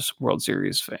Braves World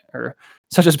Series fan, or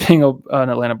such as being an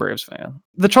Atlanta Braves fan.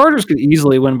 The Chargers could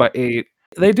easily win by 8.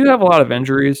 They do have a lot of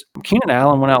injuries. Keenan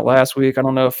Allen went out last week. I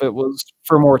don't know if it was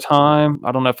for more time.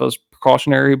 I don't know if it was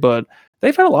precautionary, but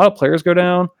they've had a lot of players go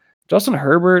down. Justin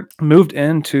Herbert moved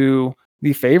into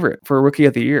the favorite for Rookie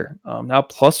of the Year. Now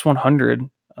plus 100.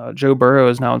 Joe Burrow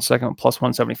is now in second, plus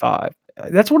 175.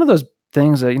 That's one of those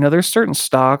things that, you know, there's certain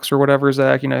stocks or whatever,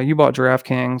 Zach, you know, you bought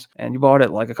DraftKings and you bought it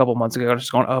like a couple months ago. It's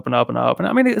just going up and up and up. And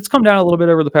I mean, it's come down a little bit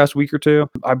over the past week or two.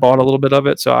 I bought a little bit of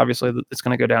it. So obviously it's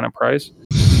going to go down in price.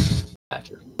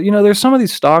 You know, there's some of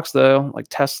these stocks though, like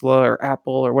Tesla or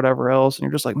Apple or whatever else. And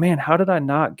you're just like, man, how did I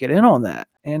not get in on that?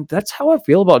 And that's how I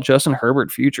feel about Justin Herbert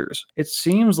futures. It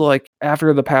seems like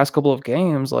after the past couple of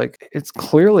games, like it's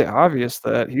clearly obvious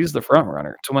that he's the front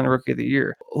runner to win the Rookie of the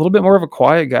Year. A little bit more of a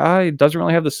quiet guy. He doesn't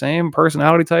really have the same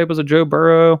personality type as a Joe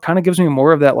Burrow. Kind of gives me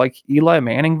more of that like Eli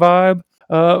Manning vibe.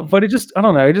 But it just, I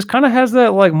don't know. It just kind of has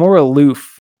that like more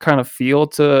aloof kind of feel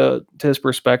to his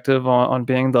perspective on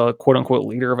being the quote unquote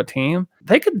leader of a team.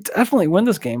 They could definitely win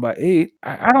this game by 8.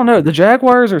 I don't know. The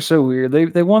Jaguars are so weird.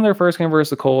 They won their first game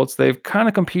versus the Colts. They've kind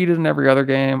of competed in every other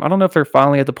game. I don't know if they're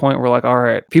finally at the point where like, all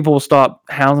right, people will stop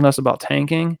hounding us about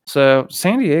tanking. So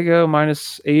San Diego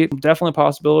 -8, definitely a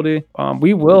possibility.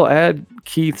 We will add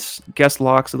Keith's guest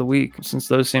locks of the week, since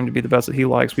those seem to be the best that he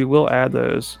likes. We will add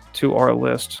those to our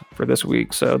list for this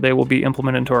week, so they will be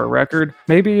implemented into our record.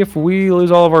 Maybe if we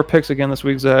lose all of our picks again this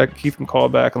week, Zach, Keith can call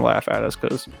back and laugh at us,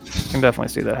 because I can definitely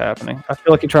see that happening. I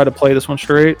feel like you tried to play this one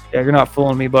straight. Yeah, you're not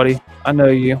fooling me, buddy. I know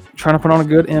you. Trying to put on a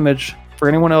good image for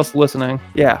anyone else listening.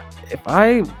 Yeah, if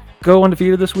I go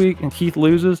undefeated this week and Keith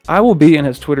loses, I will be in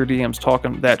his Twitter DMs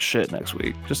talking that shit next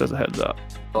week, just as a heads up.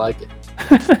 I like it.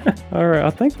 All right, I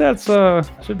think that's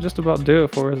should just about do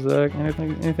it for us, Zach.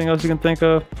 Anything else you can think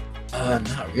of?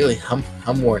 Not really.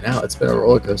 I'm worn out. It's been a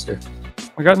roller coaster.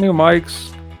 We got new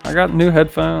mics. I got new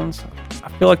headphones. I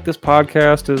feel like this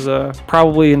podcast is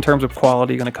probably, in terms of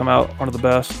quality, going to come out one of the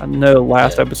best. I know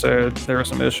last episode there were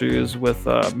some issues with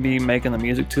me making the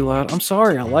music too loud. I'm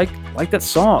sorry. I like that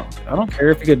song. I don't care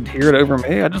if you could hear it over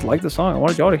me. I just like the song. I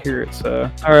wanted y'all to hear it. So,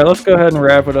 all right, let's go ahead and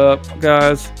wrap it up,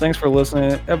 guys. Thanks for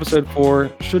listening. Episode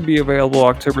 4 should be available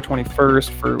October 21st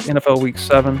for NFL Week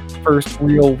 7, first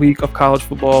real week of college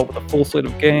football with a full slate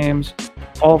of games.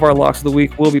 All of our locks of the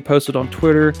week will be posted on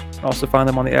Twitter. You can also find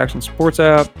them on the Action Sports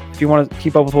app. If you want to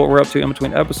keep up with what we're up to in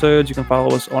between episodes, you can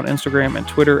follow us on Instagram and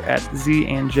Twitter at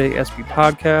ZandJSB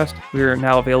Podcast. We are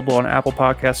now available on Apple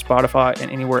Podcasts, Spotify, and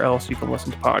anywhere else you can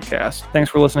listen to podcasts. Thanks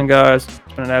for listening, guys.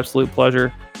 It's been an absolute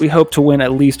pleasure. We hope to win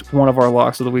at least one of our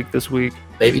locks of the week this week.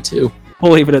 Maybe 2.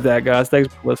 We'll leave it at that, guys.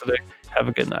 Thanks for listening. Have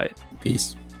a good night.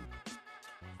 Peace.